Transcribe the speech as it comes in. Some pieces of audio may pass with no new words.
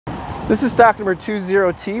This is stock number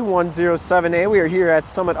 20T107A. We are here at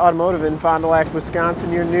Summit Automotive in Fond du Lac,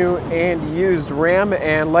 Wisconsin, your new and used Ram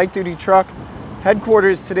and light duty truck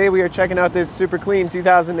headquarters. Today we are checking out this super clean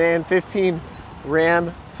 2015 Ram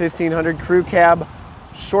 1500 Crew Cab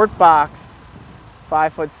Short Box,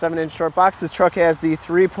 5'7" short box. This truck has the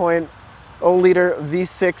 3.0 liter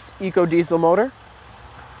V6 Ecodiesel motor.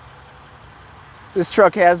 This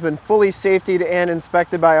truck has been fully safetied and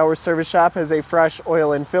inspected by our service shop, has a fresh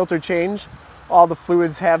oil and filter change. All the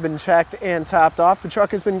fluids have been checked and topped off. The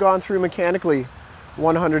truck has been gone through mechanically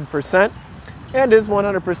 100% and is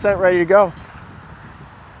 100% ready to go.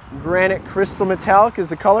 Granite crystal metallic is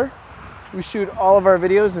the color. We shoot all of our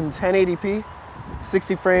videos in 1080p,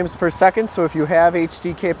 60 frames per second, so if you have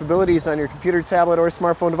HD capabilities on your computer, tablet, or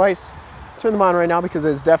smartphone device, turn them on right now, because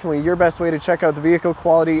it's definitely your best way to check out the vehicle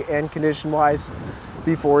quality and condition wise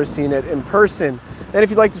before seeing it in person. And if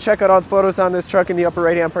you'd like to check out all the photos on this truck, in the upper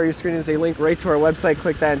right hand part of your screen is a link right to our website.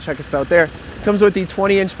 Click that and check us out there. Comes with the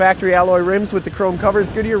 20-inch factory alloy rims with the chrome covers,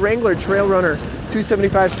 Goodyear Wrangler Trailrunner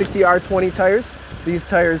 275/60 R20 tires. These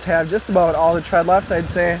tires have just about all the tread left. I'd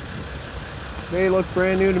say they look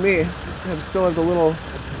brand new to me. They still have the little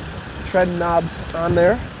tread knobs on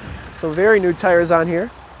there, so very new tires on here.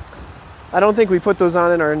 I don't think we put those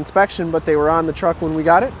on in our inspection, but they were on the truck when we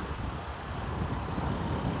got it.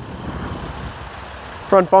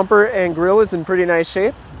 Front bumper and grille is in pretty nice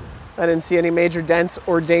shape. I didn't see any major dents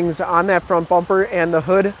or dings on that front bumper, and the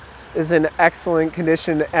hood is in excellent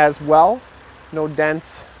condition as well. No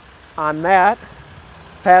dents on that.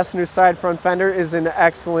 Passenger side front fender is in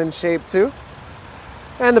excellent shape too.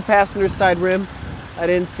 And the passenger side rim, I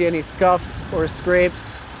didn't see any scuffs or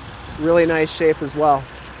scrapes. Really nice shape as well.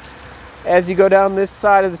 As you go down this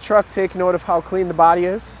side of the truck, take note of how clean the body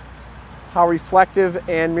is, how reflective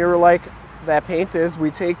and mirror-like that paint is.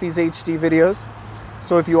 We take these HD videos,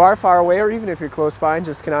 so if you are far away, or even if you're close by and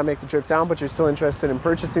just cannot make the trip down, but you're still interested in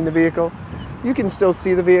purchasing the vehicle, you can still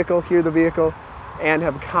see the vehicle, hear the vehicle, and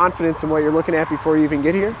have confidence in what you're looking at before you even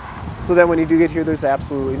get here, so that when you do get here, there's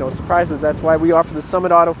absolutely no surprises. That's why we offer the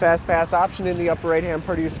Summit Auto Fast Pass option in the upper right-hand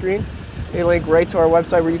part of your screen, a link right to our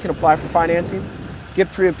website where you can apply for financing,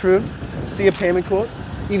 get pre-approved, see a payment quote,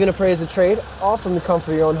 even appraise a trade, all from the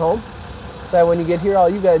comfort of your own home. So that when you get here, all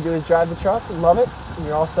you got to do is drive the truck and love it, and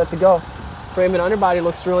you're all set to go. Frame and underbody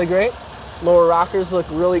looks really great. Lower rockers look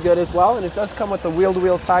really good as well, and it does come with the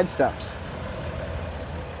wheel-to-wheel side steps.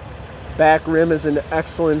 Back rim is in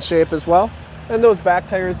excellent shape as well, and those back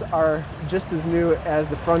tires are just as new as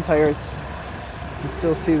the front tires. You can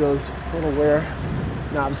still see those little wear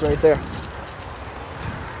knobs right there.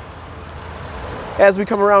 As we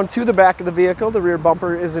come around to the back of the vehicle, the rear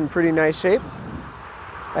bumper is in pretty nice shape.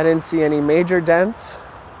 I didn't see any major dents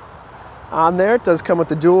on there. It does come with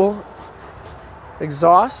the dual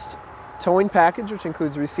exhaust towing package, which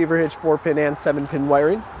includes receiver hitch, 4-pin and 7-pin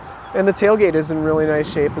wiring. And the tailgate is in really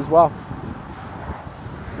nice shape as well.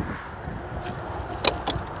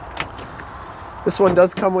 This one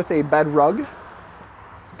does come with a bed rug.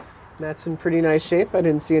 That's in pretty nice shape. I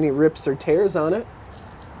didn't see any rips or tears on it.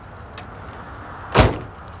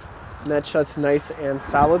 And that shuts nice and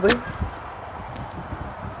solidly.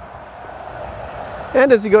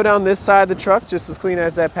 And as you go down this side of the truck, just as clean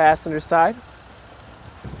as that passenger side.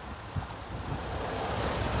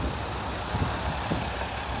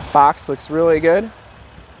 Box looks really good.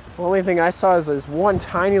 The only thing I saw is there's one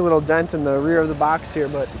tiny little dent in the rear of the box here,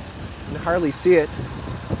 but you can hardly see it.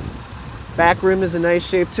 Back rim is in nice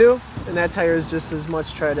shape too, and that tire is just as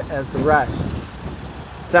much tread as the rest.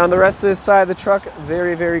 Down the rest of this side of the truck,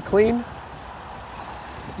 very, very clean. You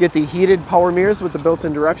get the heated power mirrors with the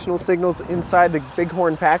built-in directional signals. Inside, the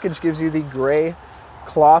Bighorn package gives you the gray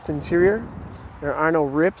cloth interior. There are no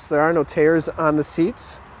rips, there are no tears on the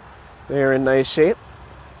seats. They are in nice shape.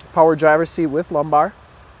 Power driver's seat with lumbar.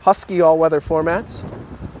 Husky all-weather floor mats.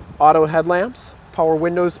 Auto headlamps, power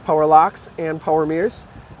windows, power locks, and power mirrors.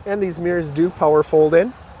 And these mirrors do power fold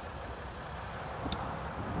in.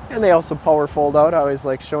 And they also power fold out. I always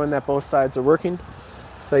like showing that both sides are working,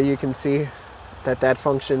 so that you can see that that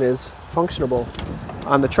function is functionable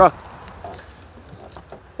on the truck.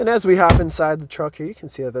 And as we hop inside the truck here, you can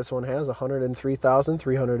see that this one has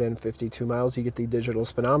 103,352 miles. You get the digital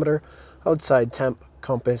speedometer, outside temp,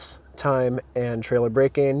 compass, time, and trailer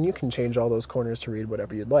brake gain. You can change all those corners to read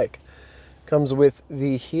whatever you'd like. Comes with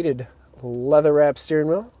the heated leather wrap steering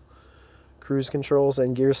wheel, cruise controls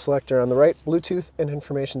and gear selector on the right, Bluetooth and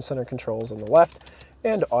information center controls on the left,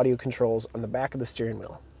 and audio controls on the back of the steering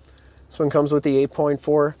wheel. This one comes with the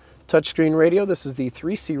 8.4 touchscreen radio. This is the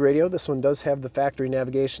 3C radio. This one does have the factory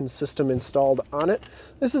navigation system installed on it.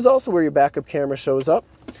 This is also where your backup camera shows up.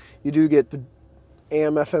 You do get the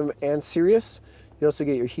AM, FM, and Sirius. You also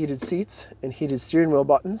get your heated seats and heated steering wheel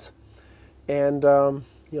buttons. And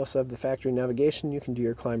you also have the factory navigation. You can do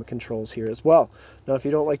your climate controls here as well. Now, if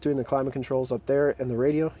you don't like doing the climate controls up there and the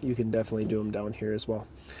radio, you can definitely do them down here as well.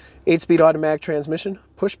 8-speed automatic transmission,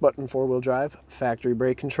 push button 4-wheel drive, factory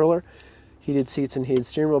brake controller, heated seats and heated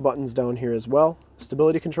steering wheel buttons down here as well.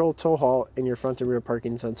 Stability control, tow haul, and your front and rear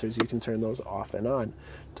parking sensors. You can turn those off and on.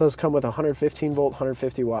 It does come with a 115 volt,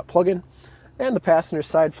 150 watt plug-in, and the passenger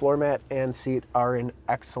side floor mat and seat are in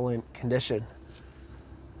excellent condition.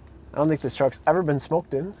 I don't think this truck's ever been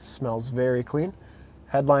smoked in. Smells very clean.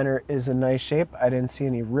 Headliner is in nice shape. I didn't see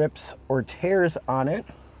any rips or tears on it.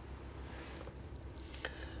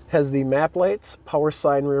 Has the map lights, power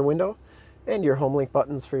slide rear window, and your Homelink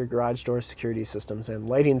buttons for your garage door security systems and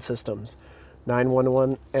lighting systems.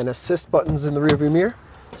 911 and assist buttons in the rearview mirror.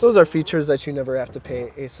 Those are features that you never have to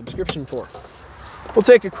pay a subscription for. We'll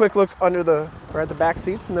take a quick look at the back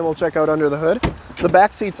seats, and then we'll check out under the hood. The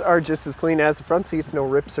back seats are just as clean as the front seats, no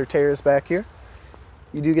rips or tears back here.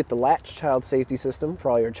 You do get the Latch child safety system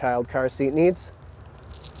for all your child car seat needs.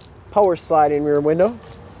 Power sliding rear window.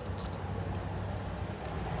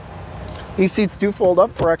 These seats do fold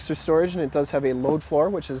up for extra storage, and it does have a load floor,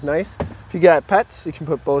 which is nice. If you got pets, you can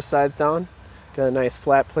put both sides down. Got a nice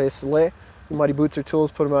flat place to lay. Your muddy boots or tools,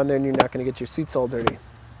 put them on there, and you're not going to get your seats all dirty.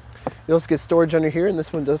 You also get storage under here, and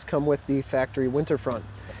this one does come with the factory winter front.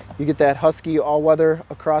 You get that Husky all-weather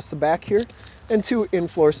across the back here, and 2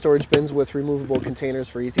 in-floor storage bins with removable containers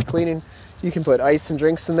for easy cleaning. You can put ice and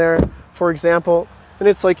drinks in there, for example, and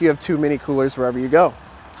it's like you have 2 mini coolers wherever you go.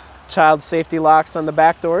 Child safety locks on the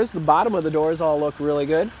back doors. The bottom of the doors all look really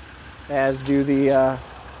good, as do the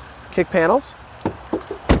kick panels.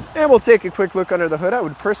 And we'll take a quick look under the hood. I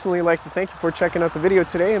would personally like to thank you for checking out the video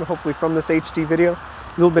today, and hopefully from this HD video,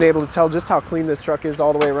 you'll be able to tell just how clean this truck is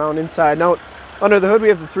all the way around, inside and out. Under the hood, we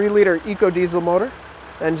have the 3-liter Ecodiesel motor.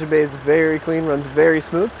 Engine bay is very clean, runs very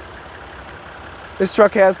smooth. This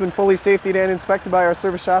truck has been fully safetied and inspected by our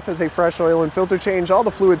service shop, has a fresh oil and filter change. All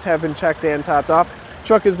the fluids have been checked and topped off.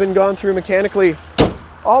 Truck has been gone through mechanically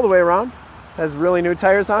all the way around, has really new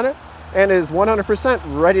tires on it, and is 100%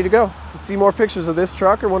 ready to go. To see more pictures of this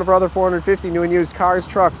truck or one of our other 450 new and used cars,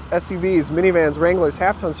 trucks, SUVs, minivans, Wranglers,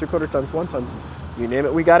 half-tons, 3/4 tons, 1-tons, you name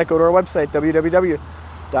it, we got it. Go to our website,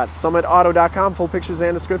 www.summitauto.com. Full pictures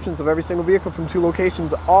and descriptions of every single vehicle from 2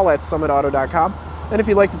 locations, all at summitauto.com. And if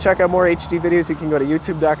you'd like to check out more HD videos, you can go to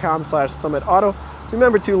youtube.com/summitauto.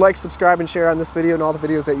 Remember to like, subscribe, and share on this video and all the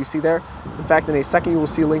videos that you see there. In fact, in a second, you will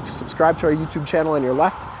see a link to subscribe to our YouTube channel on your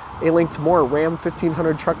left, a link to more Ram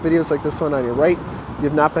 1500 truck videos like this one on your right. If you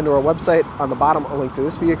have not been to our website, on the bottom, a link to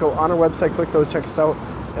this vehicle on our website. Click those, check us out,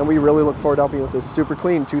 and we really look forward to helping you with this super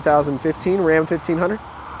clean 2015 Ram 1500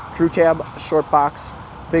 crew cab, short box,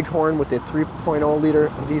 big horn with a 3.0 liter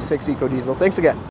V6 Ecodiesel. Thanks again.